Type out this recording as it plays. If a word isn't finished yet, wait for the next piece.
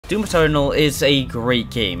Doom Eternal is a great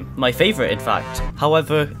game, my favourite in fact.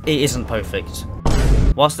 However, it isn't perfect.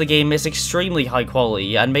 Whilst the game is extremely high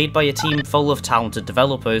quality and made by a team full of talented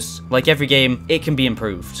developers, like every game, it can be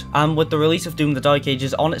improved. And with the release of Doom the Dark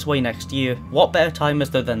Ages on its way next year, what better time is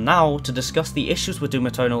there than now to discuss the issues with Doom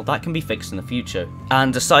Eternal that can be fixed in the future.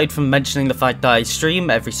 And aside from mentioning the fact that I stream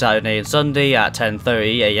every Saturday and Sunday at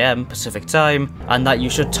 10:30 AM Pacific time, and that you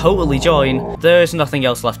should totally join, there is nothing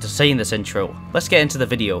else left to say in this intro. Let's get into the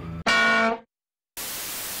video.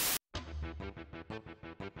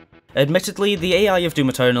 Admittedly, the AI of Doom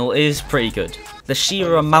Eternal is pretty good. The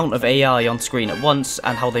sheer amount of AI on screen at once,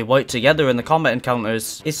 and how they work together in the combat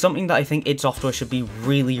encounters, is something that I think id Software should be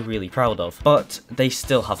really proud of. But they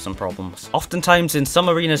still have some problems. Oftentimes in some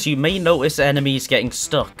arenas you may notice enemies getting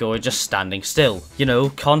stuck or just standing still. You know,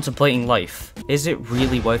 contemplating life. Is it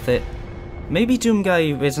really worth it? Maybe Doom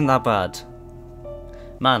Guy isn't that bad.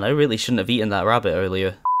 Man, I really shouldn't have eaten that rabbit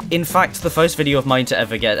earlier. In fact, the first video of mine to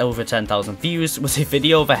ever get over 10,000 views was a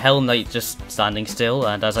video of a Hell Knight just standing still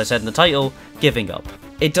and, as I said in the title, giving up.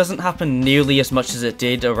 It doesn't happen nearly as much as it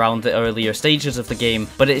did around the earlier stages of the game,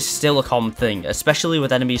 but it is still a common thing, especially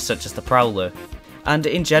with enemies such as the Prowler. And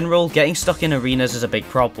in general, getting stuck in arenas is a big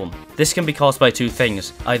problem. This can be caused by two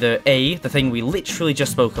things. Either A, the thing we literally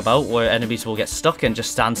just spoke about, where enemies will get stuck and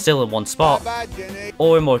just stand still in one spot,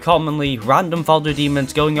 or more commonly, random fodder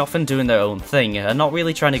demons going off and doing their own thing, and not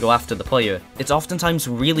really trying to go after the player. It's oftentimes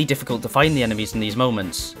really difficult to find the enemies in these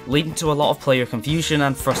moments, leading to a lot of player confusion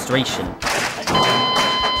and frustration.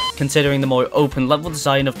 Considering the more open level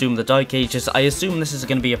design of Doom the Dark Ages, I assume this is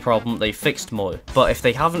going to be a problem they fixed more. But if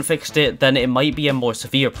they haven't fixed it, then it might be a more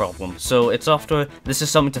severe problem. So id Software, this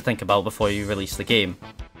is something to think about before you release the game.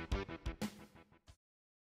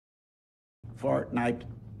 Fortnite.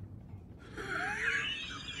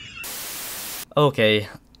 Okay,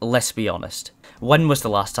 let's be honest. When was the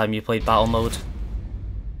last time you played Battle Mode?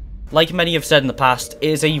 Like many have said in the past, it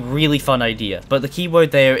is a really fun idea, but the key word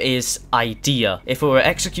there is idea. If it were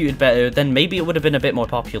executed better, then maybe it would have been a bit more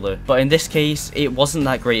popular, but in this case, it wasn't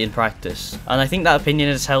that great in practice. And I think that opinion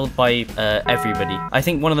is held by everybody. I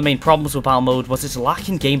think one of the main problems with Battle Mode was its lack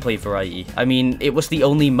in gameplay variety. I mean, it was the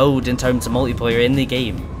only mode in terms of multiplayer in the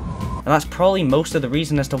game. And that's probably most of the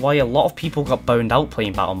reason as to why a lot of people got burned out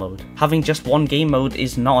playing Battle Mode. Having just one game mode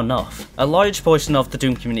is not enough. A large portion of the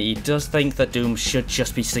Doom community does think that Doom should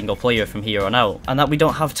just be single player from here on out, and that we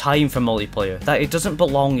don't have time for multiplayer, that it doesn't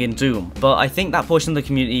belong in Doom. But I think that portion of the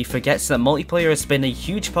community forgets that multiplayer has been a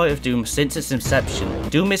huge part of Doom since its inception.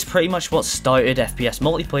 Doom is pretty much what started FPS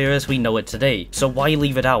multiplayer as we know it today, so why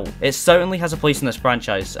leave it out? It certainly has a place in this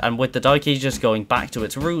franchise, and with the Dark Ages going back to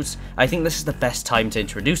its roots, I think this is the best time to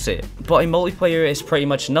introduce it. But in multiplayer is pretty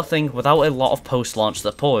much nothing without a lot of post-launch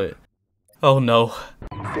support. Oh no.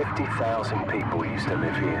 50,000 people used to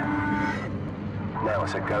live here. Now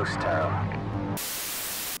it's a ghost town.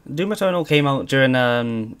 Doom Eternal came out during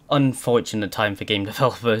an unfortunate time for game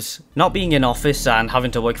developers. Not being in office and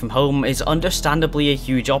having to work from home is understandably a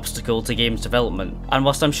huge obstacle to games development, and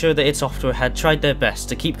whilst I'm sure that id Software had tried their best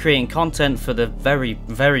to keep creating content for the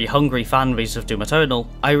very hungry fan base of Doom Eternal,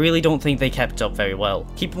 I really don't think they kept up very well.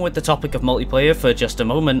 Keeping with the topic of multiplayer for just a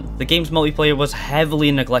moment, the game's multiplayer was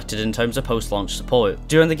heavily neglected in terms of post-launch support.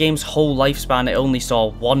 During the game's whole lifespan, it only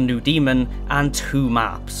saw one new demon and 2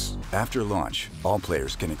 maps. After launch, all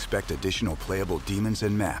players can expect additional playable demons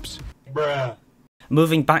and maps. Bruh.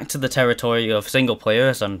 Moving back to the territory of single player,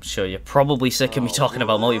 as I'm sure you're probably sick of me talking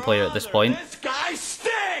about multiplayer at this point. This guy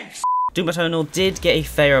stinks! Doom Eternal did get a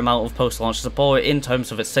fair amount of post-launch support in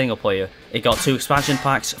terms of its single player. It got 2 expansion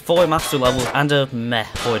packs, 4 master levels, and a meh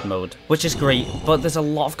horde mode, which is great, but there's a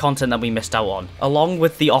lot of content that we missed out on. Along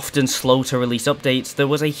with the often slow to release updates, there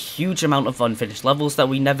was a huge amount of unfinished levels that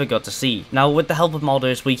we never got to see. Now with the help of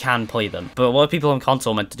modders, we can play them, but what are people on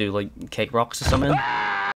console meant to do, like kick rocks or something?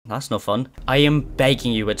 That's no fun. I am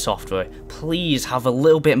begging you id Software, please have a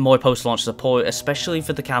little bit more post-launch support, especially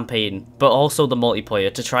for the campaign, but also the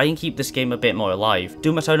multiplayer, to try and keep this game a bit more alive.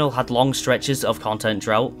 Doom Eternal had long stretches of content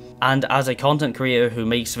drought, and as a content creator who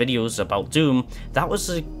makes videos about Doom, that was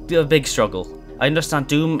a big struggle. I understand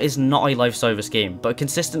Doom is not a live service game, but a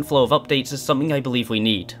consistent flow of updates is something I believe we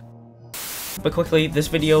need. But quickly, this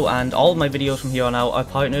video and all of my videos from here on out are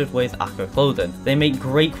partnered with Acker Clothing. They make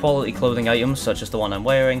great quality clothing items such as the one I'm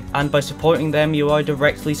wearing, and by supporting them you are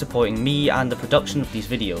directly supporting me and the production of these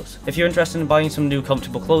videos. If you're interested in buying some new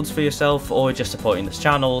comfortable clothes for yourself or just supporting this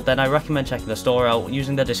channel, then I recommend checking the store out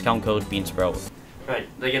using the discount code Beansprout. Right,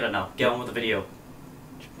 they get it now. Get on with the video.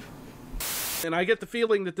 And I get the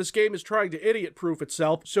feeling that this game is trying to idiot-proof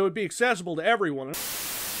itself so it'd be accessible to everyone.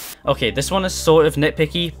 Okay, this one is sort of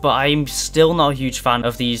nitpicky, but I'm still not a huge fan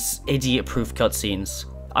of these idiot-proof cutscenes.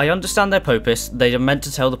 I understand their purpose, they are meant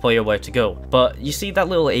to tell the player where to go, but you see that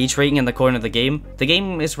little age rating in the corner of the game? The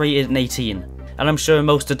game is rated an 18, and I'm sure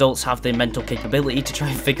most adults have the mental capability to try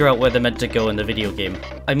and figure out where they're meant to go in the video game.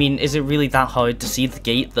 I mean, is it really that hard to see the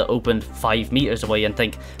gate that opened 5 meters away and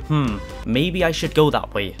think, maybe I should go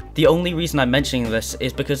that way? The only reason I'm mentioning this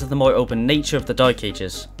is because of the more open nature of the Dark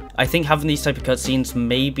Ages. I think having these type of cutscenes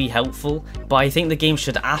may be helpful, but I think the game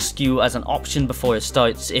should ask you as an option before it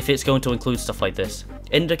starts if it's going to include stuff like this.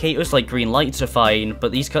 Indicators like green lights are fine,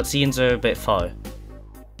 but these cutscenes are a bit far.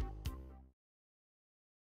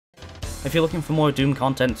 If you're looking for more Doom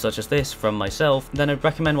content such as this from myself, then I'd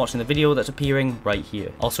recommend watching the video that's appearing right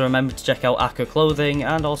here. Also remember to check out Akka Clothing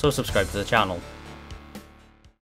and also subscribe to the channel.